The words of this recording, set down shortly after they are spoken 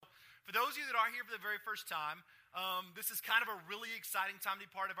For those of you that are here for the very first time, this is kind of a really exciting time to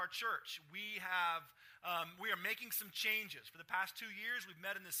be part of our church. We are making some changes. For the past 2 years, we've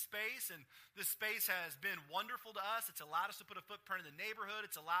met in this space, and this space has been wonderful to us. It's allowed us to put a footprint in the neighborhood.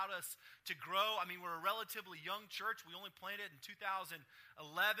 It's allowed us to grow. I mean, we're a relatively young church. We only planted in 2011.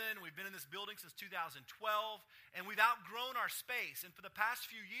 We've been in this building since 2012, and we've outgrown our space. And for the past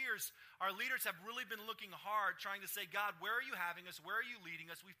few years, our leaders have really been looking hard, trying to say, God, where are you having us? Where are you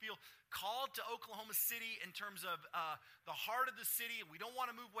leading us? We feel called to Oklahoma City in terms of the heart of the city. We don't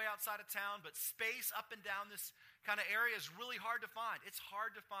want to move way outside of town, but space up and down this kind of area is really hard to find. It's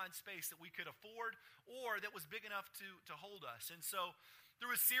hard to find space that we could afford or that was big enough to hold us. And so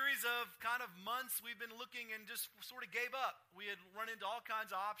through a series of kind of months, we've been looking and just sort of gave up. We had run into all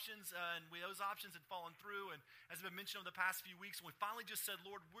kinds of options, and those options had fallen through. And as I've been mentioned over the past few weeks, we finally just said,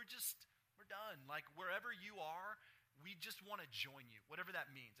 Lord, we're done. Like, wherever you are, we just want to join you, whatever that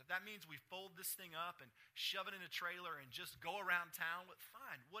means. If that means we fold this thing up and shove it in a trailer and just go around town,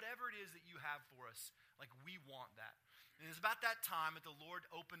 fine. Whatever it is that you have for us, like, we want that. And it's about that time that the Lord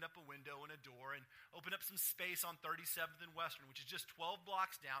opened up a window and a door and opened up some space on 37th and Western, which is just 12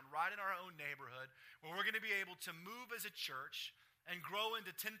 blocks down, right in our own neighborhood, where we're going to be able to move as a church and grow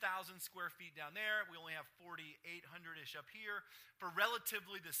into 10,000 square feet down there. We only have 4,800-ish up here for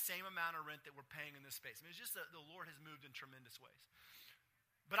relatively the same amount of rent that we're paying in this space. I mean, it's just that the Lord has moved in tremendous ways.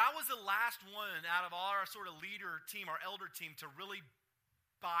 But I was the last one out of all our sort of leader team, our elder team, to really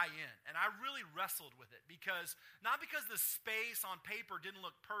buy in. And I really wrestled with it not because the space on paper didn't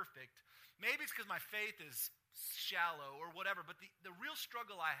look perfect. Maybe it's because my faith is shallow or whatever. But the real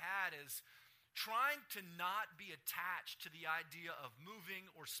struggle I had is trying to not be attached to the idea of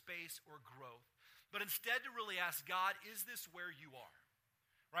moving or space or growth, but instead to really ask God, is this where you are?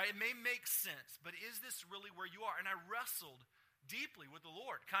 Right? It may make sense, but is this really where you are? And I wrestled deeply with the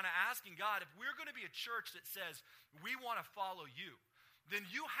Lord, kind of asking God, if we're going to be a church that says we want to follow you, then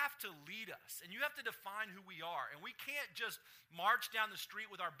you have to lead us, and you have to define who we are. And we can't just march down the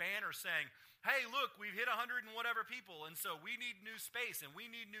street with our banner saying, hey, look, we've hit 100 and whatever people, and so we need new space, and we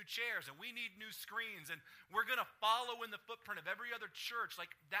need new chairs, and we need new screens, and we're going to follow in the footprint of every other church.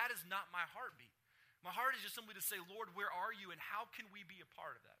 Like, that is not my heartbeat. My heart is just simply to say, Lord, where are you, and how can we be a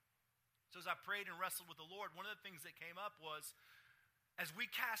part of that? So as I prayed and wrestled with the Lord, one of the things that came up was, as we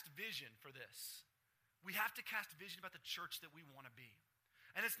cast vision for this, we have to cast vision about the church that we want to be.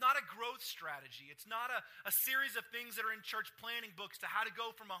 And it's not a growth strategy. It's not a series of things that are in church planning books to how to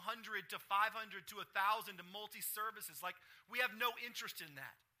go from 100 to 500 to 1,000 to multi-services. Like, we have no interest in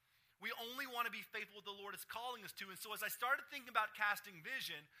that. We only want to be faithful with the Lord is calling us to. And so as I started thinking about casting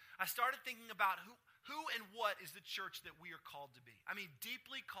vision, I started thinking about who and what is the church that we are called to be. I mean,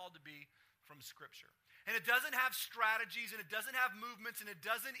 deeply called to be from Scripture. And it doesn't have strategies, and it doesn't have movements, and it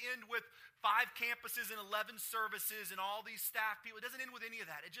doesn't end with 5 campuses and 11 services and all these staff people. It doesn't end with any of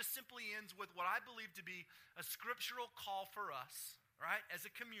that. It just simply ends with what I believe to be a scriptural call for us, right, as a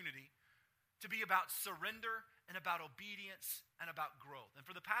community, to be about surrender and about obedience and about growth. And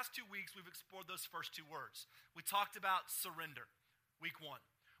for the past 2 weeks, we've explored those first 2 words. We talked about surrender, week 1.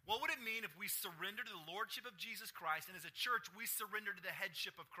 What would it mean if we surrender to the lordship of Jesus Christ, and as a church, we surrender to the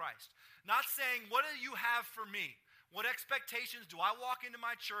headship of Christ? Not saying, what do you have for me? What expectations do I walk into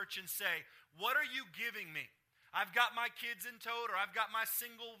my church and say, what are you giving me? I've got my kids in tote, or I've got my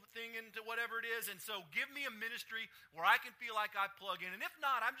single thing into whatever it is, and so give me a ministry where I can feel like I plug in. And if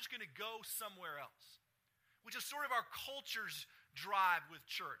not, I'm just going to go somewhere else, which is sort of our culture's drive with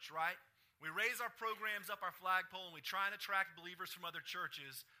church, right? We raise our programs up our flagpole, and we try and attract believers from other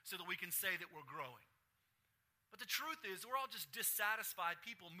churches so that we can say that we're growing. But the truth is, we're all just dissatisfied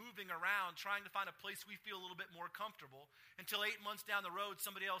people moving around trying to find a place we feel a little bit more comfortable until 8 months down the road,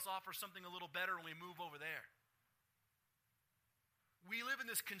 somebody else offers something a little better and we move over there. We live in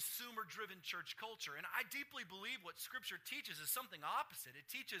this consumer-driven church culture, and I deeply believe what Scripture teaches is something opposite. It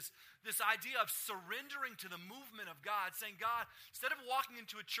teaches this idea of surrendering to the movement of God, saying, God, instead of walking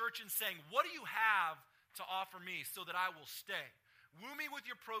into a church and saying, what do you have to offer me so that I will stay? Woo me with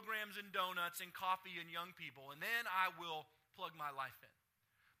your programs and donuts and coffee and young people, and then I will plug my life in.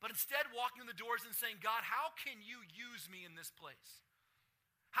 But instead, walking in the doors and saying, God, how can you use me in this place?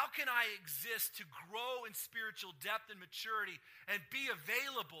 How can I exist to grow in spiritual depth and maturity and be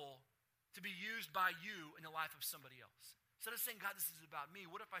available to be used by you in the life of somebody else? Instead of saying, God, this is about me,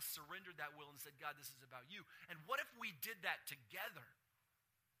 what if I surrendered that will and said, God, this is about you? And what if we did that together?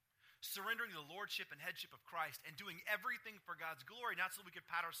 Surrendering the lordship and headship of Christ and doing everything for God's glory, not so we could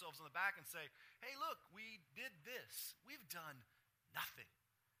pat ourselves on the back and say, hey, look, we did this. We've done nothing,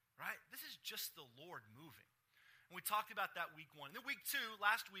 right? This is just the Lord moving. And we talked about that week 1. And then week 2,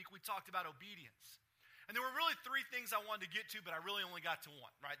 last week, we talked about obedience. And there were really 3 things I wanted to get to, but I really only got to 1,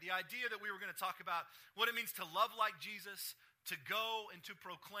 right? The idea that we were going to talk about what it means to love like Jesus, to go and to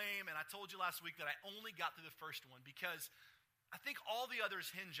proclaim. And I told you last week that I only got through the first one because I think all the others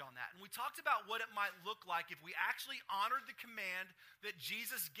hinge on that. And we talked about what it might look like if we actually honored the command that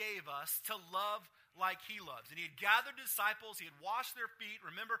Jesus gave us to love like he loves. And he had gathered disciples, he had washed their feet.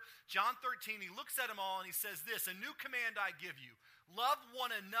 Remember, John 13, he looks at them all and he says this, "A new command I give you, love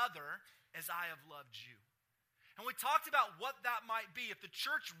one another as I have loved you." And we talked about what that might be if the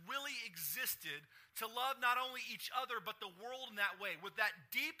church really existed to love not only each other but the world in that way, with that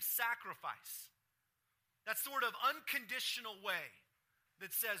deep sacrifice. That sort of unconditional way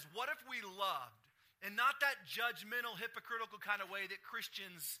that says, what if we loved? And not that judgmental, hypocritical kind of way that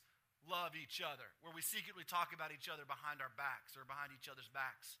Christians love each other, where we secretly talk about each other behind our backs or behind each other's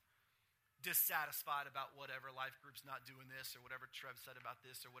backs, dissatisfied about whatever life group's not doing this, or whatever Trev said about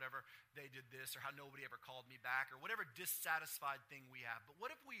this, or whatever they did this, or how nobody ever called me back, or whatever dissatisfied thing we have. But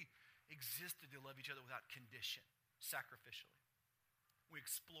what if we existed to love each other without condition, sacrificially? We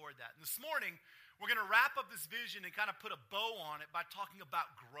explored that. And this morning, we're going to wrap up this vision and kind of put a bow on it by talking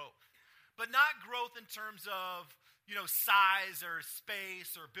about growth. But not growth in terms of, size or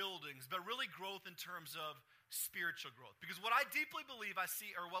space or buildings, but really growth in terms of spiritual growth. Because what I deeply believe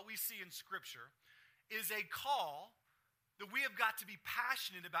what we see in Scripture is a call that we have got to be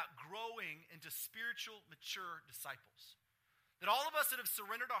passionate about growing into spiritual, mature disciples. That all of us that have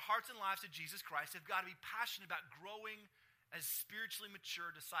surrendered our hearts and lives to Jesus Christ have got to be passionate about growing as spiritually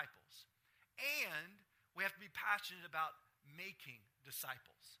mature disciples. And we have to be passionate about making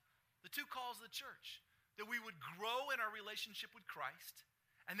disciples. The 2 calls of the church. That we would grow in our relationship with Christ,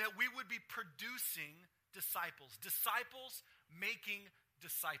 and that we would be producing disciples. Disciples making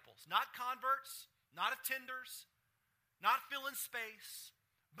disciples. Not converts, not attenders, not filling space,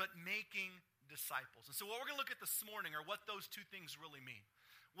 but making disciples. And so what we're going to look at this morning are what those 2 things really mean.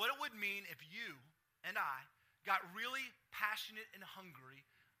 What it would mean if you and I got really passionate and hungry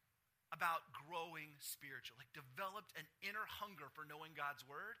about growing spiritually, like developed an inner hunger for knowing God's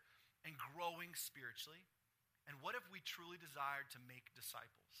word and growing spiritually. And what if we truly desired to make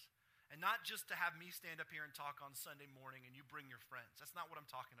disciples? And not just to have me stand up here and talk on Sunday morning and you bring your friends. That's not what I'm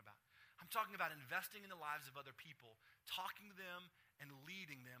talking about. I'm talking about investing in the lives of other people, talking to them and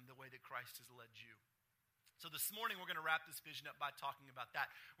leading them the way that Christ has led you. So this morning we're going to wrap this vision up by talking about that.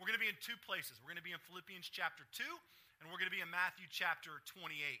 We're going to be in 2 places. We're going to be in Philippians chapter 2, and we're going to be in Matthew chapter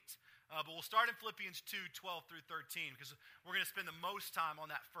 28. But we'll start in Philippians 2, 12 through 13, because we're going to spend the most time on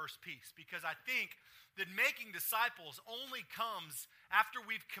that first piece. Because I think that making disciples only comes after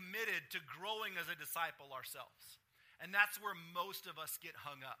we've committed to growing as a disciple ourselves. And that's where most of us get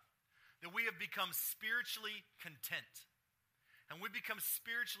hung up. That we have become spiritually content. And we become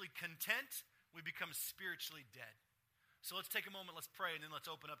spiritually content, we become spiritually dead. So let's take a moment, let's pray, and then let's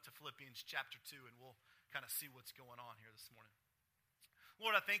open up to Philippians chapter 2, and we'll kind of see what's going on here this morning.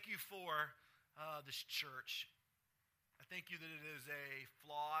 Lord, I thank you for this church. I thank you that it is a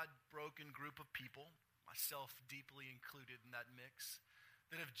flawed, broken group of people, myself deeply included in that mix,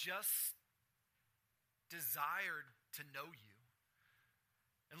 that have just desired to know you.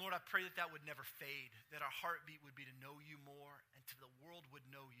 And Lord, I pray that that would never fade, that our heartbeat would be to know you more and to the world would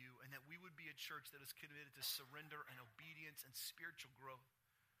know you, and that we would be a church that is committed to surrender and obedience and spiritual growth.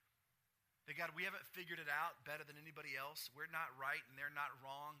 That God, we haven't figured it out better than anybody else. We're not right and they're not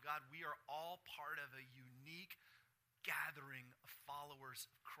wrong. God, we are all part of a unique gathering of followers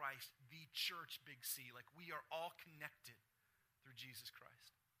of Christ, the church, big C. Like we are all connected through Jesus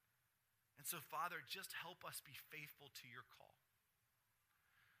Christ. And so, Father, just help us be faithful to your call.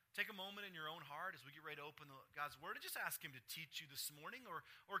 Take a moment in your own heart as we get ready to open God's word and just ask him to teach you this morning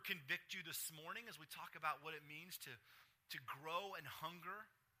or convict you this morning as we talk about what it means to grow and hunger,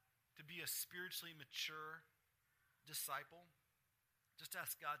 to be a spiritually mature disciple. Just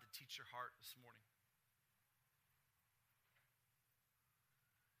ask God to teach your heart this morning.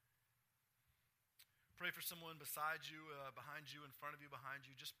 Pray for someone beside you, behind you, in front of you, behind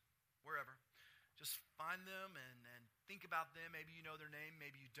you, just wherever. Just find them and think about them. Maybe you know their name,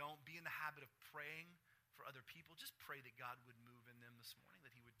 maybe you don't. Be in the habit of praying for other people. Just pray that God would move in them this morning,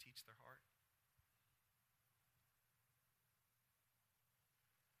 that he would teach their heart.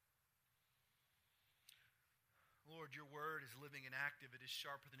 Lord, your word is living and active. It is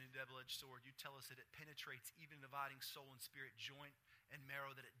sharper than a double-edged sword. You tell us that it penetrates even dividing soul and spirit, joint and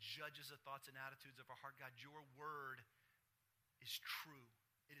marrow, that it judges the thoughts and attitudes of our heart. God, your word is true.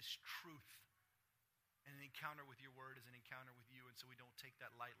 It is truth. And an encounter with your word is an encounter with you, and so we don't take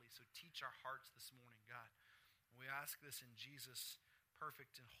that lightly. So teach our hearts this morning, God. We ask this in Jesus'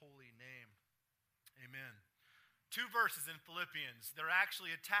 perfect and holy name. Amen. 2 verses in Philippians. They're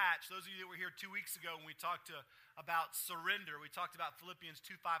actually attached. Those of you that were here 2 weeks ago when we talked about surrender, we talked about Philippians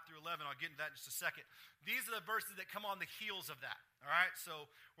 2, 5 through 11. I'll get into that in just a second. These are the verses that come on the heels of that. All right,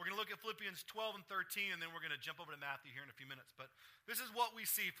 so we're going to look at Philippians 12 and 13, and then we're going to jump over to Matthew here in a few minutes. But this is what we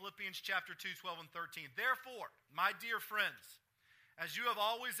see, Philippians chapter 2, 12 and 13. Therefore, my dear friends, as you have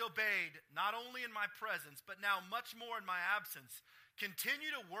always obeyed, not only in my presence, but now much more in my absence,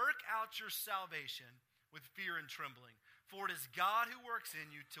 continue to work out your salvation with fear and trembling. For it is God who works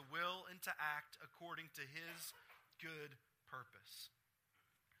in you to will and to act according to his good purpose.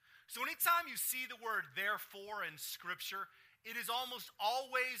 So anytime you see the word therefore in Scripture, it is almost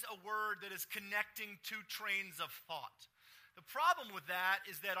always a word that is connecting two trains of thought. The problem with that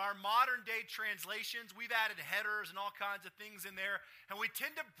is that our modern day translations, we've added headers and all kinds of things in there, and we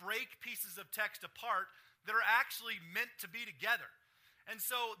tend to break pieces of text apart that are actually meant to be together. And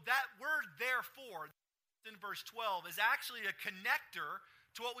so that word therefore in verse 12 is actually a connector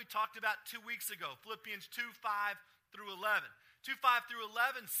to what we talked about 2 weeks ago, Philippians 2, 5 through 11. 2, 5 through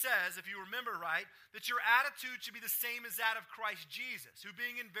 11 says, if you remember right, that your attitude should be the same as that of Christ Jesus, who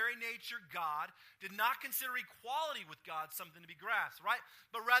being in very nature God, did not consider equality with God something to be grasped, right?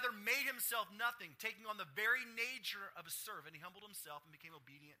 But rather made himself nothing, taking on the very nature of a servant. He humbled himself and became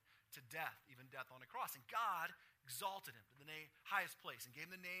obedient to death, even death on a cross. And God exalted him to the highest place and gave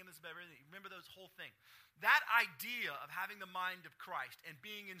him the name that's above everything. Remember those whole thing. That idea of having the mind of Christ and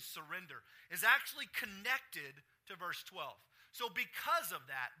being in surrender is actually connected to verse 12. So because of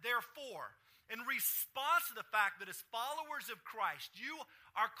that, therefore, in response to the fact that as followers of Christ, you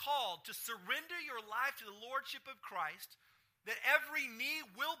are called to surrender your life to the lordship of Christ, that every knee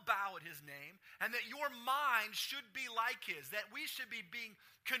will bow at his name, and that your mind should be like his, that we should be being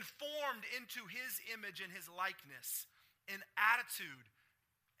conformed into his image and his likeness in attitude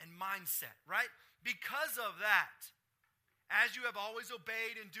and mindset, right? Because of that, as you have always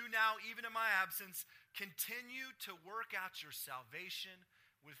obeyed and do now, even in my absence, continue to work out your salvation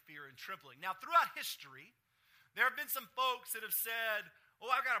with fear and trembling. Now, throughout history, there have been some folks that have said,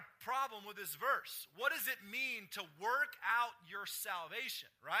 oh, I've got a problem with this verse. What does it mean to work out your salvation,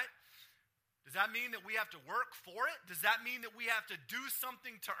 right? Does that mean that we have to work for it? Does that mean that we have to do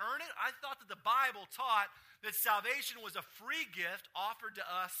something to earn it? I thought that the Bible taught that salvation was a free gift offered to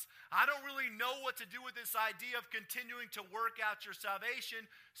us. I don't really know what to do with this idea of continuing to work out your salvation,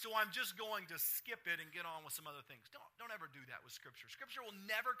 so I'm just going to skip it and get on with some other things. Don't ever do that with Scripture. Scripture will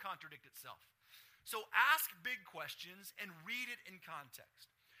never contradict itself. So ask big questions and read it in context.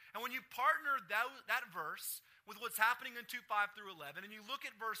 And when you partner that verse with what's happening in 2, 5 through 11, and you look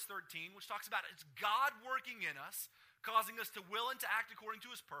at verse 13, which talks about it's God working in us, causing us to will and to act according to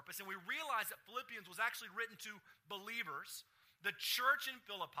his purpose, and we realize that Philippians was actually written to believers, the church in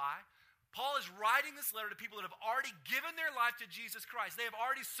Philippi. Paul is writing this letter to people that have already given their life to Jesus Christ. They have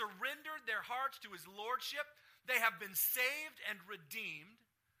already surrendered their hearts to his lordship. They have been saved and redeemed.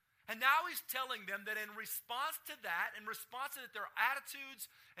 And now he's telling them that in response to that, in response to that their attitudes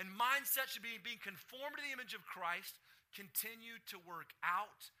and mindset should be being conformed to the image of Christ, continue to work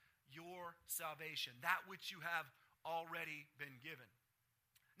out your salvation, that which you have already been given.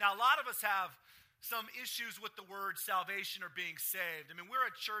 Now, a lot of us have some issues with the word salvation or being saved. I mean, we're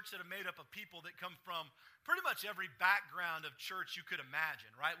a church that are made up of people that come from pretty much every background of church you could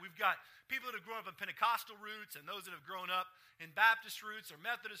imagine, right? We've got people that have grown up in Pentecostal roots and those that have grown up in Baptist roots or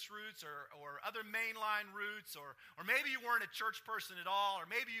Methodist roots or other mainline roots, or maybe you weren't a church person at all, or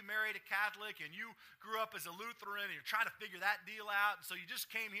maybe you married a Catholic and you grew up as a Lutheran and you're trying to figure that deal out, and so you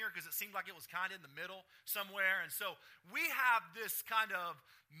just came here because it seemed like it was kind of in the middle somewhere. And so we have this kind of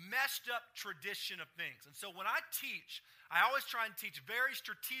messed up tradition of things. And so when I teach, I always try and teach very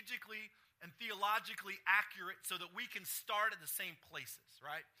strategically and theologically accurate so that we can start at the same places,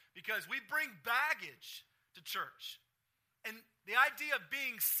 right? Because we bring baggage to church. And the idea of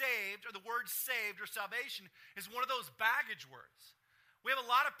being saved, or the word saved or salvation, is one of those baggage words. We have a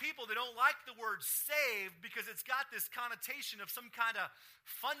lot of people that don't like the word saved because it's got this connotation of some kind of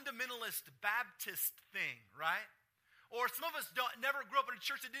fundamentalist Baptist thing, right? Or some of us never grew up in a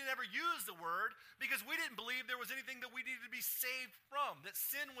church that didn't ever use the word because we didn't believe there was anything that we needed to be saved from, that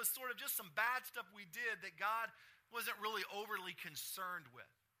sin was sort of just some bad stuff we did that God wasn't really overly concerned with.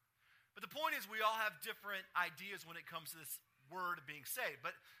 But the point is, we all have different ideas when it comes to this word of being saved.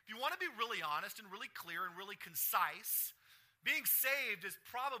 But if you want to be really honest and really clear and really concise, being saved is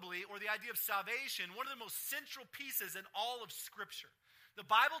probably, or the idea of salvation, one of the most central pieces in all of Scripture. The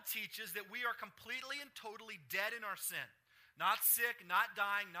Bible teaches that we are completely and totally dead in our sin. Not sick, not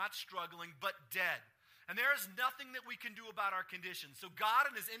dying, not struggling, but dead. And there is nothing that we can do about our condition. So God,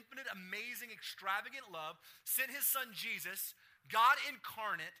 in his infinite, amazing, extravagant love, sent his son Jesus, God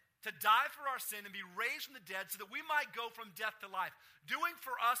incarnate, to die for our sin and be raised from the dead so that we might go from death to life, doing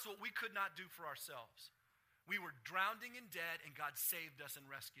for us what we could not do for ourselves. We were drowning in debt, and God saved us and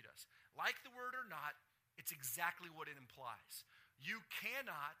rescued us. Like the word or not, it's exactly what it implies. You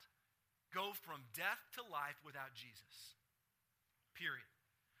cannot go from death to life without Jesus. Period.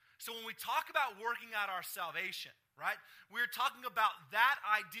 So when we talk about working out our salvation, right, we're talking about that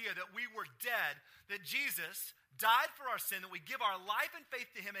idea that we were dead, that Jesus died for our sin, that we give our life and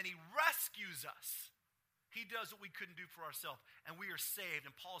faith to him, and he rescues us. He does what we couldn't do for ourselves, and we are saved.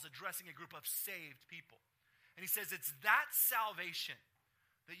 And Paul's addressing a group of saved people. And he says it's that salvation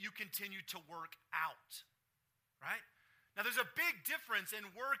that you continue to work out, right? Now there's a big difference in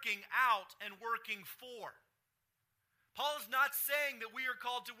working out and working for. Paul is not saying that we are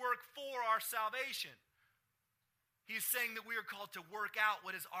called to work for our salvation. He's saying that we are called to work out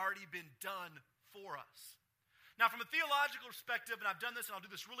what has already been done for us. Now, from a theological perspective, and I've done this and I'll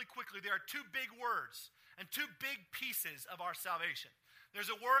do this really quickly, there are two big words and two big pieces of our salvation. There's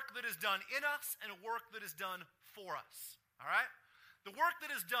a work that is done in us and a work that is done for us. All right? The work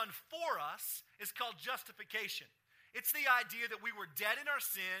that is done for us is called justification. It's the idea that we were dead in our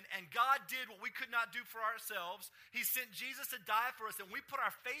sin and God did what we could not do for ourselves. He sent Jesus to die for us, and we put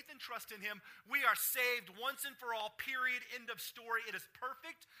our faith and trust in him. We are saved once and for all, period, end of story. It is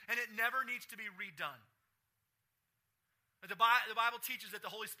perfect and it never needs to be redone. The Bible teaches that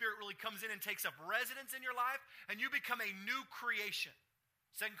the Holy Spirit really comes in and takes up residence in your life, and you become a new creation.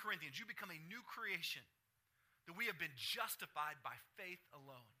 2 Corinthians, you become a new creation, that we have been justified by faith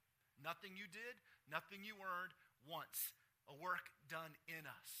alone. Nothing you did, nothing you earned, once. A work done in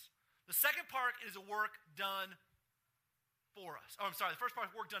us. The second part is a work done for us. Oh, I'm sorry, the first part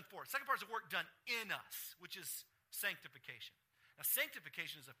is work done for us. The second part is a work done in us, which is sanctification. Now,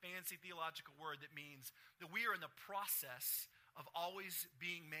 sanctification is a fancy theological word that means that we are in the process of always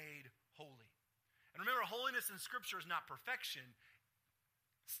being made holy. And remember, holiness in Scripture is not perfection,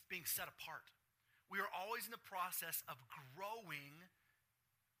 it's being set apart. We are always in the process of growing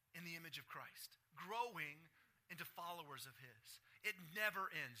in the image of Christ, growing into followers of his. It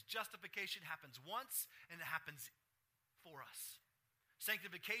never ends. Justification happens once, and it happens for us.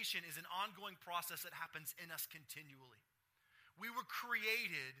 Sanctification is an ongoing process that happens in us continually. We were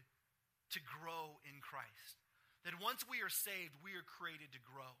created to grow in Christ. That once we are saved, we are created to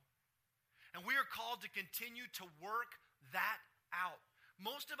grow. And we are called to continue to work that out.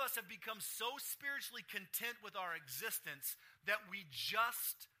 Most of us have become so spiritually content with our existence that we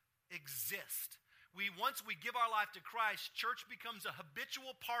just exist. Once we give our life to Christ, church becomes a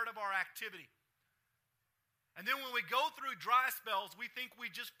habitual part of our activity. And then when we go through dry spells, we think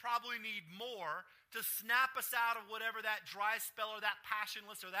we just probably need more to snap us out of whatever that dry spell or that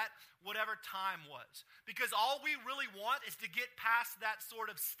passionless or that whatever time was. Because all we really want is to get past that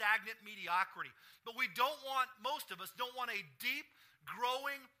sort of stagnant mediocrity. But we don't want, most of us don't want a deep,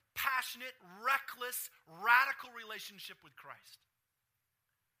 growing, passionate, reckless, radical relationship with Christ.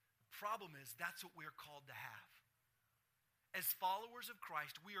 Problem is, that's what we're called to have. As followers of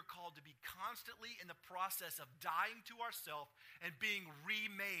Christ, we are called to be constantly in the process of dying to ourselves and being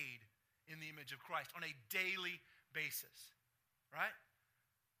remade in the image of Christ on a daily basis, right?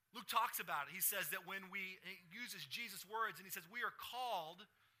 Luke talks about it. He says that he uses Jesus' words, and he says we are called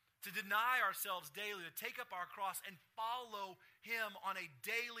to deny ourselves daily, to take up our cross and follow him on a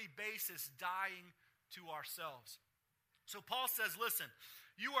daily basis, dying to ourselves. So Paul says, listen,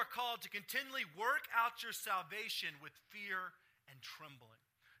 you are called to continually work out your salvation with fear and trembling.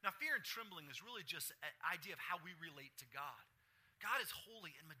 Now, fear and trembling is really just an idea of how we relate to God. God is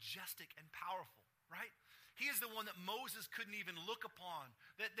holy and majestic and powerful, right? He is the one that Moses couldn't even look upon,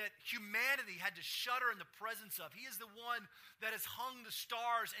 that humanity had to shudder in the presence of. He is the one that has hung the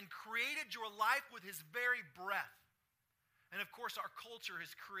stars and created your life with his very breath. And of course, our culture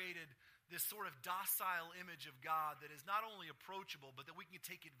has created this sort of docile image of God that is not only approachable, but that we can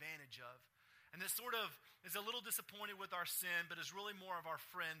take advantage of. And this sort of is a little disappointed with our sin, but is really more of our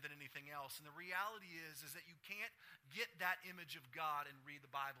friend than anything else. And the reality is that you can't get that image of God and read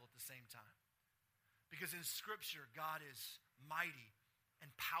the Bible at the same time. Because in Scripture, God is mighty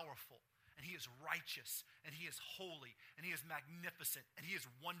and powerful, and he is righteous, and he is holy, and he is magnificent, and he is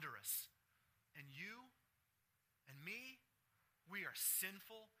wondrous. And you and me, we are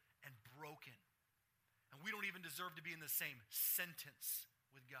sinful and broken. And we don't even deserve to be in the same sentence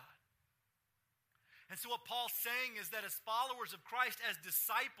with God. And so what Paul's saying is that as followers of Christ, as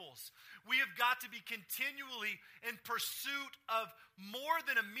disciples, we have got to be continually in pursuit of more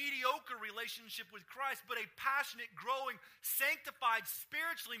than a mediocre relationship with Christ, but a passionate, growing, sanctified,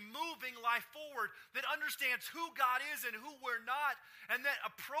 spiritually moving life forward that understands who God is and who we're not, and that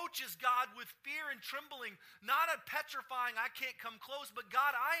approaches God with fear and trembling, not a petrifying, I can't come close, but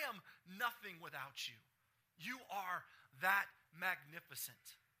God, I am nothing without you. You are that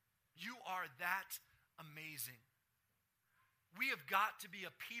magnificent. You are that amazing. We have got to be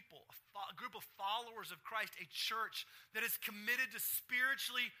a people, a group of followers of Christ, a church that is committed to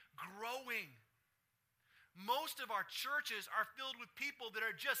spiritually growing. Most of our churches are filled with people that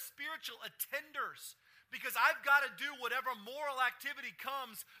are just spiritual attenders because I've got to do whatever moral activity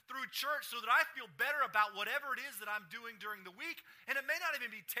comes through church so that I feel better about whatever it is that I'm doing during the week. And it may not even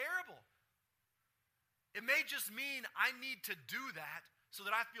be terrible. It may just mean I need to do that so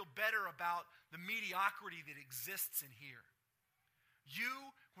that I feel better about the mediocrity that exists in here.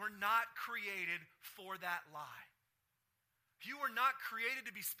 You were not created for that lie. You were not created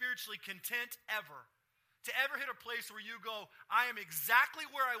to be spiritually content ever. To ever hit a place where you go, I am exactly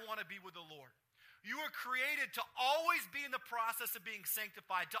where I want to be with the Lord. You were created to always be in the process of being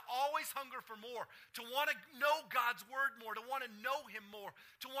sanctified, to always hunger for more, to want to know God's word more, to want to know him more,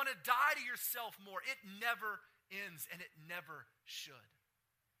 to want to die to yourself more. It never ends, and it never should.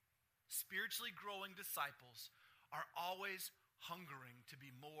 Spiritually growing disciples are always hungering to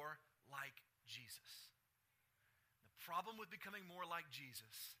be more like Jesus. The problem with becoming more like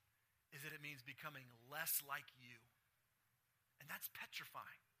Jesus is that it means becoming less like you. And that's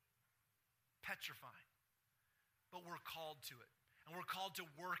petrifying. Petrifying. But we're called to it. And we're called to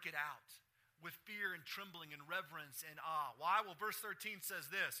work it out with fear and trembling and reverence and awe. Why? Well, verse 13 says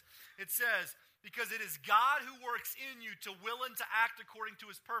this. It says, because it is God who works in you to will and to act according to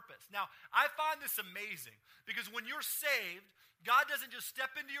his purpose. Now, I find this amazing because when you're saved, God doesn't just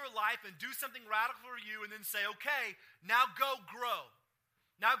step into your life and do something radical for you and then say, okay, now go grow.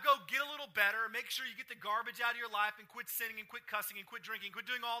 Now go get a little better. Make sure you get the garbage out of your life and quit sinning and quit cussing and quit drinking, quit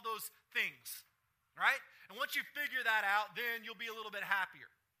doing all those things, right? And once you figure that out, then you'll be a little bit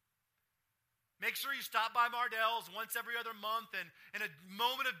happier. Make sure you stop by Mardell's once every other month and in a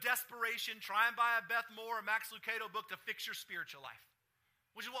moment of desperation, try and buy a Beth Moore or Max Lucado book to fix your spiritual life,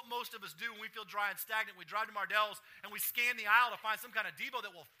 which is what most of us do when we feel dry and stagnant. We drive to Mardell's and we scan the aisle to find some kind of Debo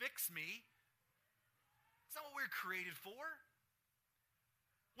that will fix me. It's not what we're created for.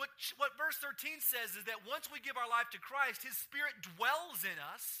 What verse 13 says is that once we give our life to Christ, his Spirit dwells in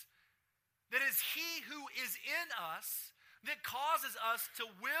us. That is he who is in us that causes us to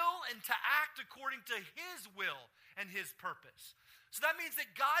will and to act according to his will and his purpose. So that means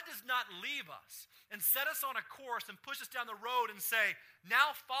that God does not leave us and set us on a course and push us down the road and say,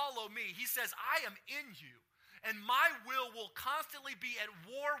 now follow me. He says, I am in you, and my will constantly be at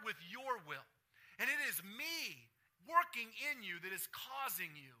war with your will. And it is me working in you that is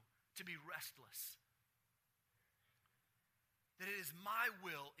causing you to be restless. That it is my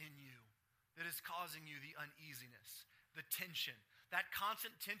will in you that is causing you the uneasiness, the tension, that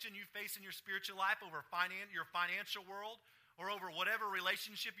constant tension you face in your spiritual life over your financial world or over whatever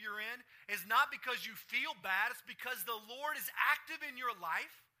relationship you're in is not because you feel bad. It's because the Lord is active in your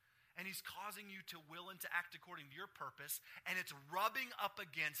life and he's causing you to will and to act according to your purpose, and it's rubbing up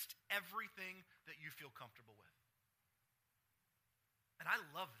against everything that you feel comfortable with. And I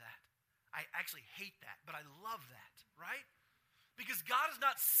love that. I actually hate that, but I love that, right? Because God has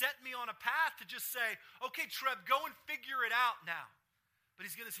not set me on a path to just say, okay, Treb, go and figure it out now. But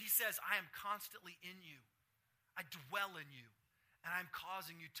he says, I am constantly in you. I dwell in you. And I'm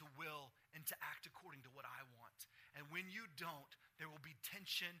causing you to will and to act according to what I want. And when you don't, there will be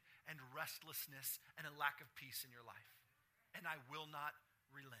tension and restlessness and a lack of peace in your life. And I will not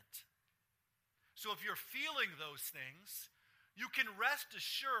relent. So if you're feeling those things, you can rest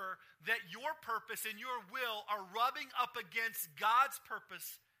assured that your purpose and your will are rubbing up against God's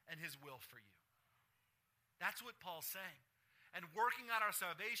purpose and his will for you. That's what Paul's saying. And working out our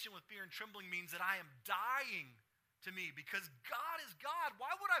salvation with fear and trembling means that I am dying to me because God is God.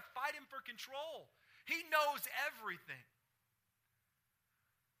 Why would I fight him for control? He knows everything.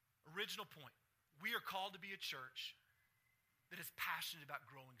 Original point. We are called to be a church that is passionate about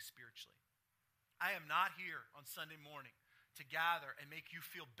growing spiritually. I am not here on Sunday morning to gather and make you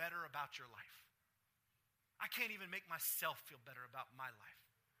feel better about your life. I can't even make myself feel better about my life.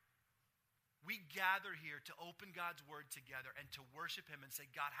 We gather here to open God's word together and to worship him and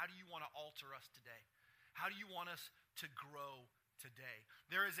say, God, how do you want to alter us today? How do you want us to grow today?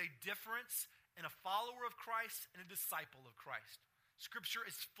 There is a difference in a follower of Christ and a disciple of Christ. Scripture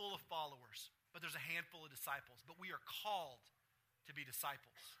is full of followers, but there's a handful of disciples. But we are called to be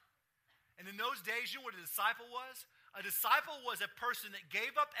disciples. And in those days, you know what a disciple was? A disciple was a person that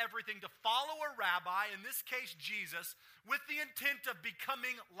gave up everything to follow a rabbi, in this case Jesus, with the intent of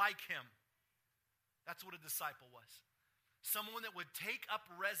becoming like him. That's what a disciple was. Someone that would take up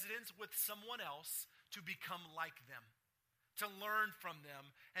residence with someone else to become like them, to learn from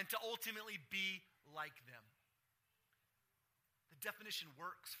them, and to ultimately be like them. The definition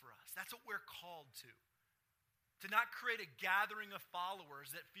works for us. That's what we're called to. To not create a gathering of followers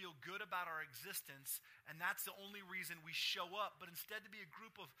that feel good about our existence, and that's the only reason we show up, but instead to be a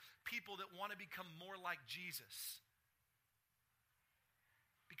group of people that want to become more like Jesus.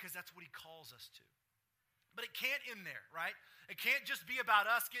 Because that's what he calls us to. But it can't end there, right? It can't just be about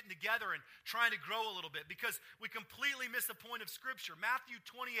us getting together and trying to grow a little bit, because we completely miss the point of Scripture. Matthew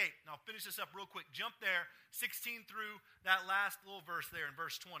 28, and I'll finish this up real quick. Jump there, 16 through that last little verse there in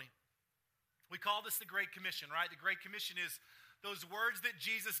verse 20. We call this the Great Commission, right? The Great Commission is those words that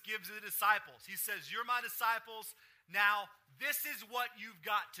Jesus gives to the disciples. He says, you're my disciples. Now, this is what you've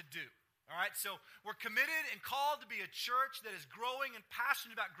got to do. All right, so we're committed and called to be a church that is growing and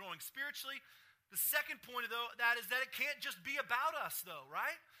passionate about growing spiritually. The second point of that is that it can't just be about us, though,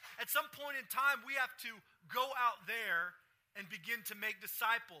 right? At some point in time, we have to go out there and begin to make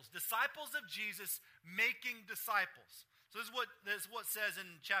disciples. Disciples of Jesus making disciples. So this is what it says in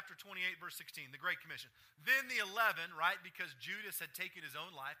chapter 28, verse 16, the Great Commission. Then the 11, right, because Judas had taken his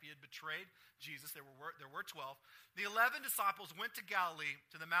own life. He had betrayed Jesus. There were 12. The 11 disciples went to Galilee,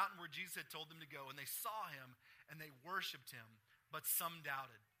 to the mountain where Jesus had told them to go, and they saw him, and they worshiped him, but some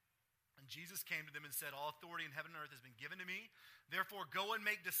doubted. And Jesus came to them and said, all authority in heaven and earth has been given to me. Therefore, go and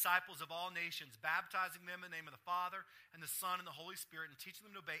make disciples of all nations, baptizing them in the name of the Father and the Son and the Holy Spirit, and teaching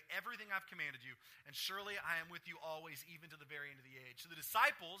them to obey everything I've commanded you. And surely I am with you always, even to the very end of the age. So the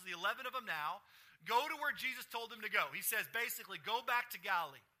disciples, the 11 of them now, go to where Jesus told them to go. He says, basically, go back to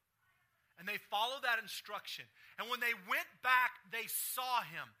Galilee. And they followed that instruction. And when they went back, they saw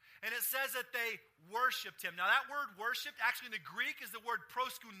him. And it says that they worshiped him. Now that word worshiped, actually in the Greek, is the word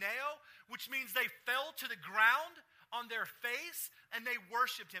proskuneo, which means they fell to the ground on their face and they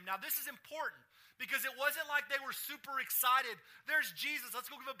worshiped him. Now this is important because it wasn't like they were super excited. There's Jesus, let's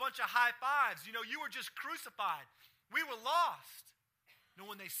go give a bunch of high fives. You know, you were just crucified. We were lost. No,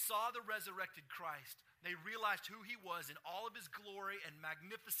 when they saw the resurrected Christ, they realized who he was in all of his glory and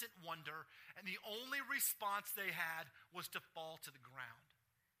magnificent wonder, and the only response they had was to fall to the ground.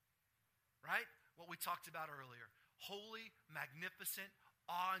 Right? What we talked about earlier. Holy, magnificent,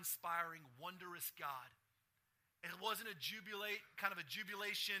 awe-inspiring, wondrous God. It wasn't a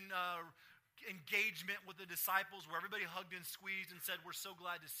jubilation engagement with the disciples where everybody hugged and squeezed and said, we're so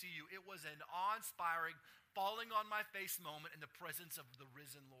glad to see you. It was an awe-inspiring, falling on my face moment in the presence of the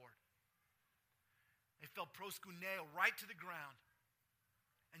risen Lord. They fell proskuneo right to the ground.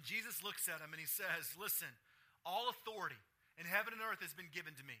 And Jesus looks at them and he says, listen, all authority in heaven and earth has been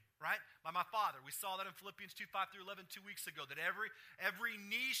given to me, right? By my Father. We saw that in Philippians 2, 5 through 11 2 weeks ago, that every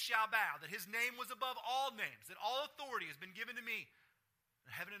knee shall bow, that his name was above all names, that all authority has been given to me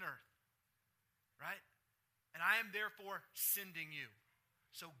in heaven and earth, right? And I am therefore sending you.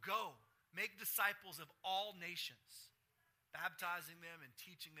 So go, make disciples of all nations, baptizing them and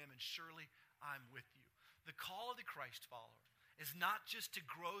teaching them, and surely I'm with you. The call of the Christ follower is not just to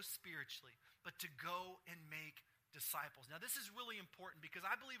grow spiritually, but to go and make disciples. Now this is really important because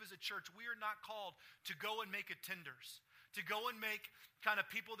I believe as a church we are not called to go and make attenders, to go and make kind of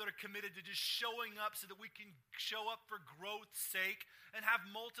people that are committed to just showing up so that we can show up for growth's sake and have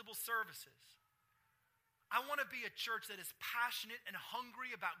multiple services. I want to be a church that is passionate and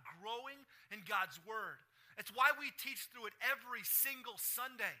hungry about growing in God's Word. It's why we teach through it every single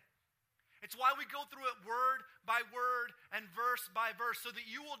Sunday. It's why we go through it word by word and verse by verse, so that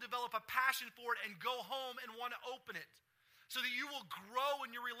you will develop a passion for it and go home and want to open it. So that you will grow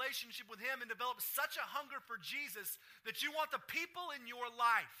in your relationship with him and develop such a hunger for Jesus that you want the people in your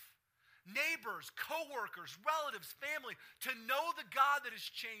life, neighbors, coworkers, relatives, family, to know the God that has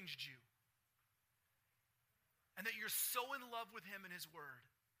changed you. And that you're so in love with him and his word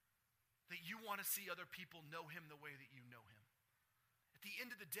that you want to see other people know him the way that you know him. At the end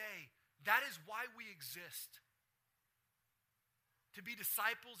of the day, that is why we exist. To be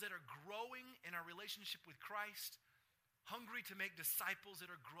disciples that are growing in our relationship with Christ, hungry to make disciples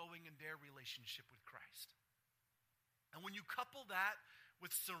that are growing in their relationship with Christ. And when you couple that with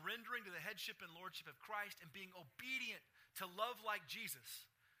surrendering to the headship and lordship of Christ and being obedient to love like Jesus,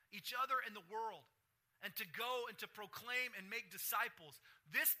 each other in the world, and to go and to proclaim and make disciples,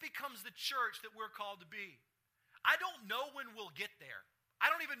 this becomes the church that we're called to be. I don't know when we'll get there. I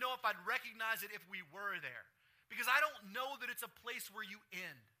don't even know if I'd recognize it if we were there, because I don't know that it's a place where you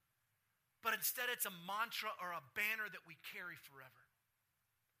end. But instead it's a mantra or a banner that we carry forever.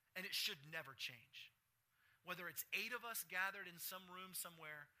 And it should never change. Whether it's 8 of us gathered in some room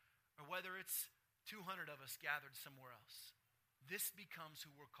somewhere, or whether it's 200 of us gathered somewhere else, this becomes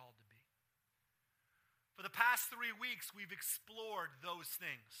who we're called to be. For the past 3 weeks, we've explored those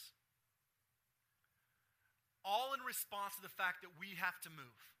things. All in response to the fact that we have to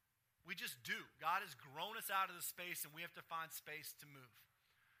move. We just do. God has grown us out of the space, and we have to find space to move.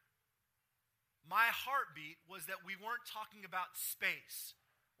 My heartbeat was that we weren't talking about space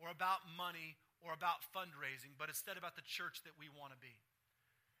or about money or about fundraising, but instead about the church that we want to be.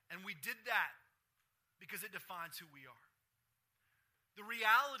 And we did that because it defines who we are. The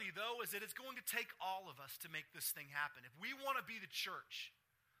reality, though, is that it's going to take all of us to make this thing happen. If we want to be the church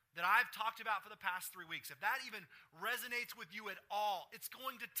that I've talked about for the past 3 weeks, if that even resonates with you at all, it's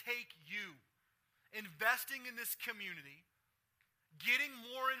going to take you investing in this community, getting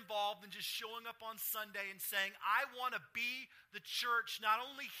more involved than just showing up on Sunday and saying, I want to be the church not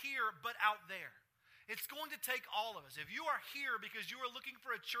only here, but out there. It's going to take all of us. If you are here because you are looking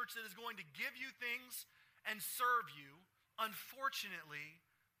for a church that is going to give you things and serve you, unfortunately,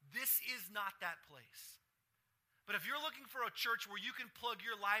 this is not that place. But if you're looking for a church where you can plug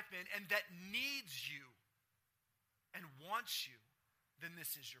your life in and that needs you and wants you, then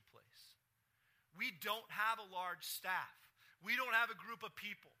this is your place. We don't have a large staff. We don't have a group of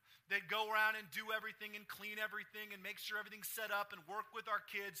people that go around and do everything and clean everything and make sure everything's set up and work with our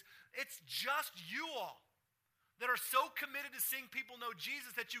kids. It's just you all that are so committed to seeing people know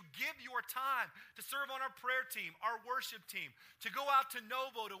Jesus that you give your time to serve on our prayer team, our worship team, to go out to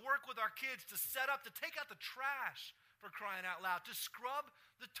Novo, to work with our kids, to set up, to take out the trash, for crying out loud, to scrub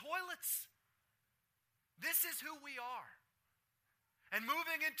the toilets. This is who we are. And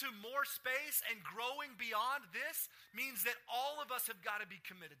moving into more space and growing beyond this means that all of us have got to be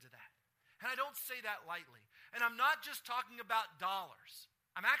committed to that. And I don't say that lightly. And I'm not just talking about dollars.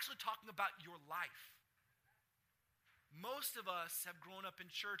 I'm actually talking about your life. Most of us have grown up in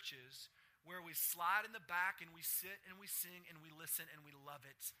churches where we slide in the back and we sit and we sing and we listen and we love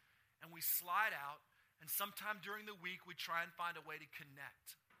it. And we slide out, and sometime during the week we try and find a way to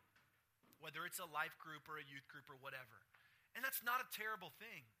connect. Whether it's a life group or a youth group or whatever. And that's not a terrible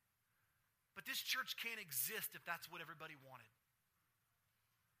thing. But this church can't exist if that's what everybody wanted.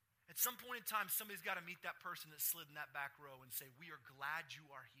 At some point in time, somebody's got to meet that person that slid in that back row and say, we are glad you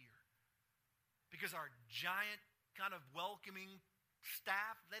are here. Because our giant kind of welcoming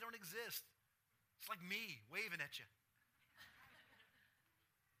staff, they don't exist. It's like me waving at you.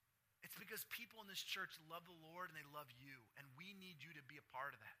 It's because people in this church love the Lord and they love you. And we need you to be a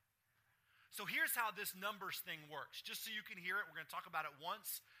part of that. So here's how this numbers thing works. Just so you can hear it, we're going to talk about it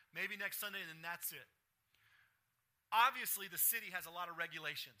once, maybe next Sunday, and then that's it. Obviously, the city has a lot of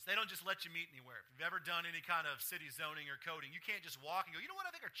regulations. They don't just let you meet anywhere. If you've ever done any kind of city zoning or coding, you can't just walk and go, you know what,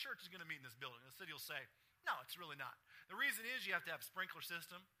 I think our church is going to meet in this building. The city will say, no, it's really not. The reason is you have to have a sprinkler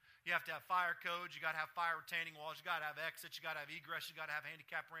system. You have to have fire codes. You got to have fire retaining walls. You got to have exits. You got to have egress. You got to have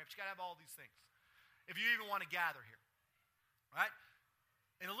handicap ramps. You got to have all these things if you even want to gather here, right?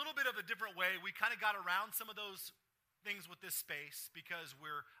 In a little bit of a different way, we kind of got around some of those things with this space because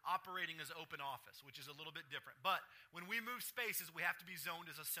we're operating as open office, which is a little bit different. But when we move spaces, we have to be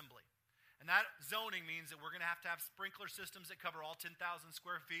zoned as assembly. And that zoning means that we're going to have sprinkler systems that cover all 10,000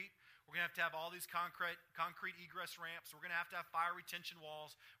 square feet. We're going to have all these concrete egress ramps. We're going to have fire retention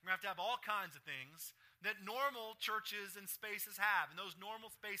walls. We're going to have all kinds of things that normal churches and spaces have. And those normal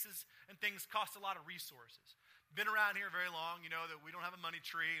spaces and things cost a lot of resources. Been around here very long, you know that we don't have a money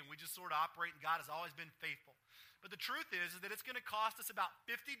tree and we just sort of operate, and God has always been faithful. But the truth is that it's going to cost us about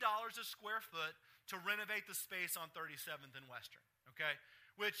 $50 a square foot to renovate the space on 37th and Western, okay?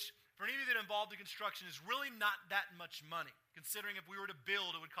 Which, for any of you that are involved in construction, is really not that much money. Considering if we were to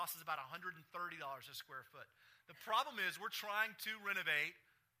build, it would cost us about $130 a square foot. The problem is we're trying to renovate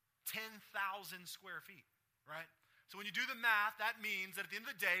 10,000 square feet, right? So when you do the math, that means that at the end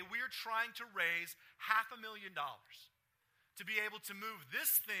of the day, we are trying to raise $500,000 to be able to move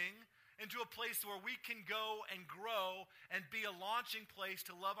this thing into a place where we can go and grow and be a launching place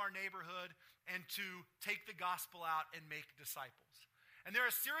to love our neighborhood and to take the gospel out and make disciples. And there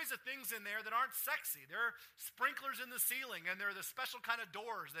are a series of things in there that aren't sexy. There are sprinklers in the ceiling, and there are the special kind of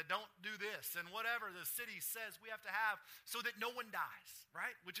doors that don't do this, and whatever the city says we have to have so that no one dies,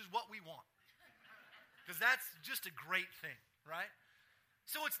 right? Which is what we want. Because that's just a great thing, right?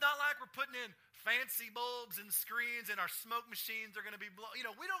 So it's not like we're putting in fancy bulbs and screens and our smoke machines are going to be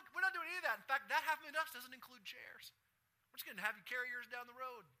we're not doing any of that. In fact, that $500,000 doesn't include chairs. We're just going to have you carry yours down the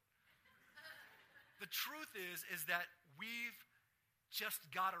road. The truth is that we've just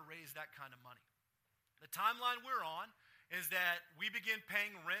got to raise that kind of money. The timeline we're on is that we begin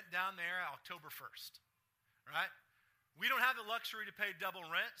paying rent down there October 1st, right? We don't have the luxury to pay double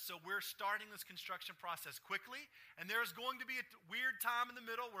rent, so we're starting this construction process quickly, and there's going to be a weird time in the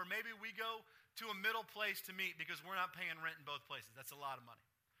middle where maybe we go to a middle place to meet because we're not paying rent in both places. That's a lot of money.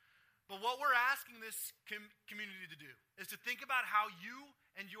 But what we're asking this community to do is to think about how you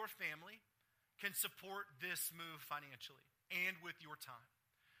and your family can support this move financially and with your time.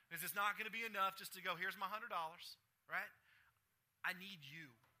 Because it's not going to be enough just to go, here's my $100, right? I need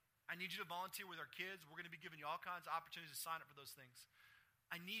you. I need you to volunteer with our kids. We're going to be giving you all kinds of opportunities to sign up for those things.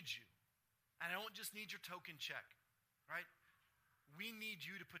 I need you. And I don't just need your token check, right? We need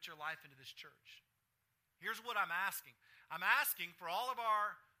you to put your life into this church. Here's what I'm asking. I'm asking for all of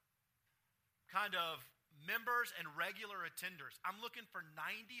our kind of members and regular attenders. I'm looking for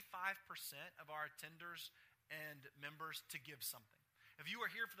 95% of our attenders and members to give something. If you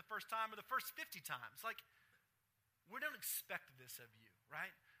are here for the first time or the first 50 times, we don't expect this of you,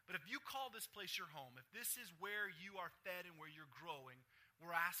 right? But if you call this place your home, if this is where you are fed and where you're growing,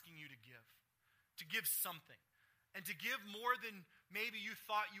 we're asking you to give something. And to give more than maybe you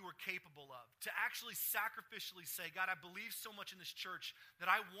thought you were capable of. To actually sacrificially say, God, I believe so much in this church that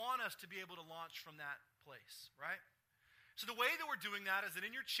I want us to be able to launch from that place, right? So the way that we're doing that is that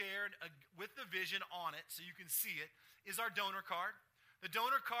in your chair with the vision on it, so you can see it, is our donor card. The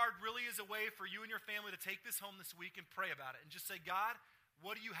donor card really is a way for you and your family to take this home this week and pray about it. And just say, God,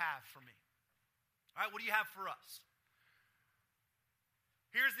 what do you have for me? All right, what do you have for us?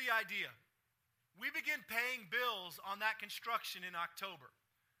 Here's the idea. We begin paying bills on that construction in October.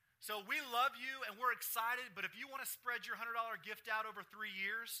 So we love you and we're excited, but if you want to spread your $100 gift out over 3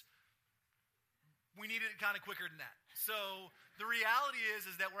 years, we need it kind of quicker than that. So the reality is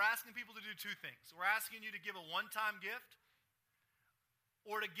that we're asking people to do two things. We're asking you to give a one-time gift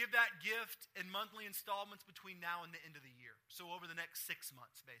or to give that gift in monthly installments between now and the end of the year. So over the next 6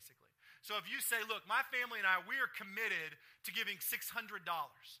 months, basically. So if you say, look, my family and I, we are committed to giving $600.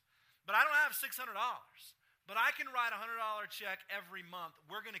 But I don't have $600, but I can write a $100 check every month.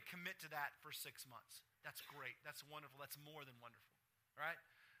 We're going to commit to that for 6 months. That's great. That's wonderful. That's more than wonderful, right?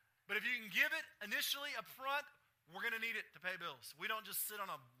 But if you can give it initially up front, we're going to need it to pay bills. We don't just sit on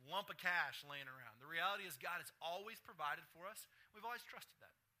a lump of cash laying around. The reality is God has always provided for us. We've always trusted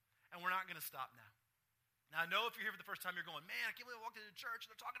that, and we're not going to stop now. Now, I know if you're here for the first time, you're going, man, I can't believe I walked into church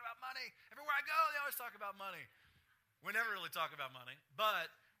and they're talking about money. Everywhere I go, they always talk about money. We never really talk about money, but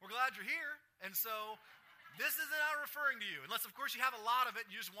we're glad you're here, and so this is not referring to you, unless, of course, you have a lot of it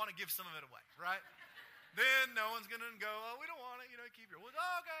and you just want to give some of it away, right? Then no one's going to go, oh, we don't want it, keep your,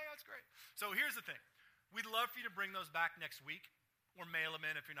 oh, okay, that's great. So here's the thing. We'd love for you to bring those back next week or mail them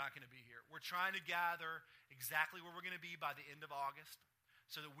in if you're not going to be here. We're trying to gather exactly where we're going to be by the end of August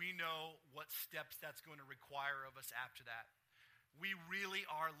so that we know what steps that's going to require of us after that. We really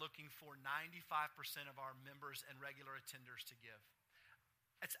are looking for 95% of our members and regular attenders to give.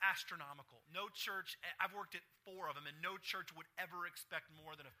 It's astronomical. No church, I've worked at 4 of them, and no church would ever expect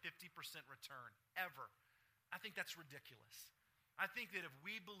more than a 50% return, ever. I think that's ridiculous. I think that if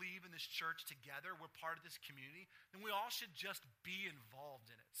we believe in this church together, we're part of this community, then we all should just be involved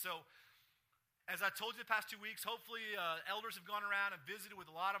in it. So, as I told you the past 2 weeks, hopefully elders have gone around and visited with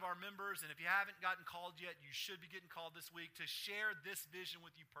a lot of our members, and if you haven't gotten called yet, you should be getting called this week to share this vision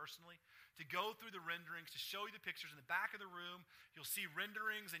with you personally, to go through the renderings, to show you the pictures. In the back of the room, you'll see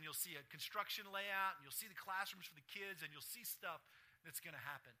renderings, and you'll see a construction layout, and you'll see the classrooms for the kids, and you'll see stuff that's going to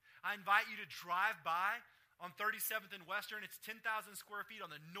happen. I invite you to drive by on 37th and Western. It's 10,000 square feet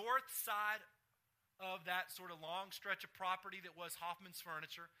on the north side of that sort of long stretch of property that was Hoffman's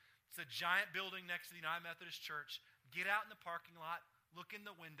Furniture. It's a giant building next to the United Methodist Church. Get out in the parking lot, look in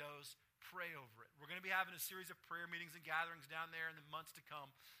the windows, pray over it. We're going to be having a series of prayer meetings and gatherings down there in the months to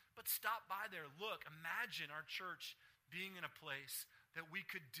come. But stop by there. Look, imagine our church being in a place that we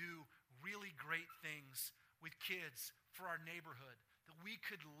could do really great things with kids for our neighborhood, that we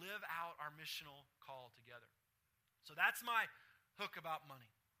could live out our missional call together. So that's my hook about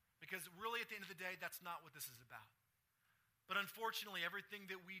money. Because really at the end of the day, that's not what this is about. But unfortunately,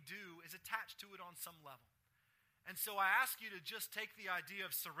 everything that we do is attached to it on some level. And so I ask you to just take the idea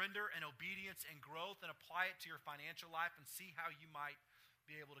of surrender and obedience and growth and apply it to your financial life and see how you might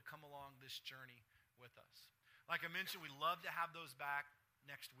be able to come along this journey with us. Like I mentioned, we love to have those back.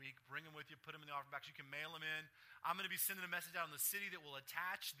 next week. Bring them with you. Put them in the offering box. You can mail them in. I'm going to be sending a message out in the city that will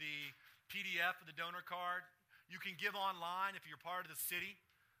attach the PDF of the donor card. You can give online if you're part of the city.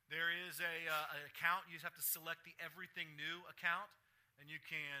 There is an account. You just have to select the Everything New account, and you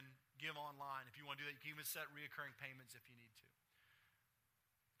can give online. If you want to do that, you can even set reoccurring payments if you need to.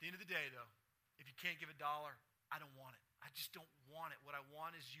 At the end of the day, though, if you can't give $1, I don't want it. I just don't want it. What I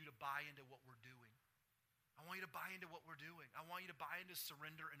want is you to buy into what we're doing. I want you to buy into what we're doing. I want you to buy into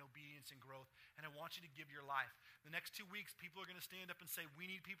surrender and obedience and growth, and I want you to give your life. The next 2 weeks, people are going to stand up and say, we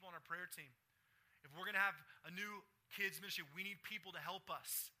need people on our prayer team. If we're going to have a new kids ministry, we need people to help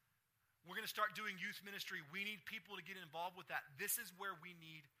us. We're going to start doing youth ministry. We need people to get involved with that. This is where we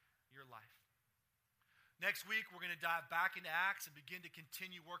need your life. Next week, we're going to dive back into Acts and begin to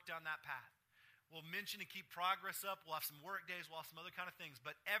continue work down that path. We'll mention and keep progress up. We'll have some work days. We'll have some other kind of things.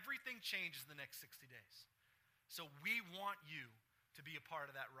 But everything changes in the next 60 days. So we want you to be a part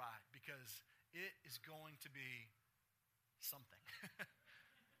of that ride because it is going to be something.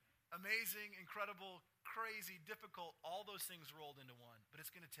 Amazing, incredible, crazy, difficult, all those things rolled into one. But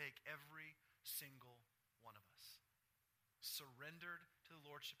it's going to take every single one of us surrendered to the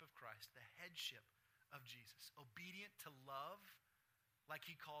lordship of Christ, the headship of Jesus, obedient to love like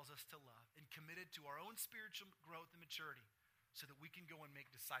he calls us to love, and committed to our own spiritual growth and maturity so that we can go and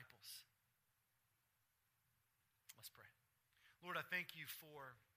make disciples. Let's pray. Lord, I thank you for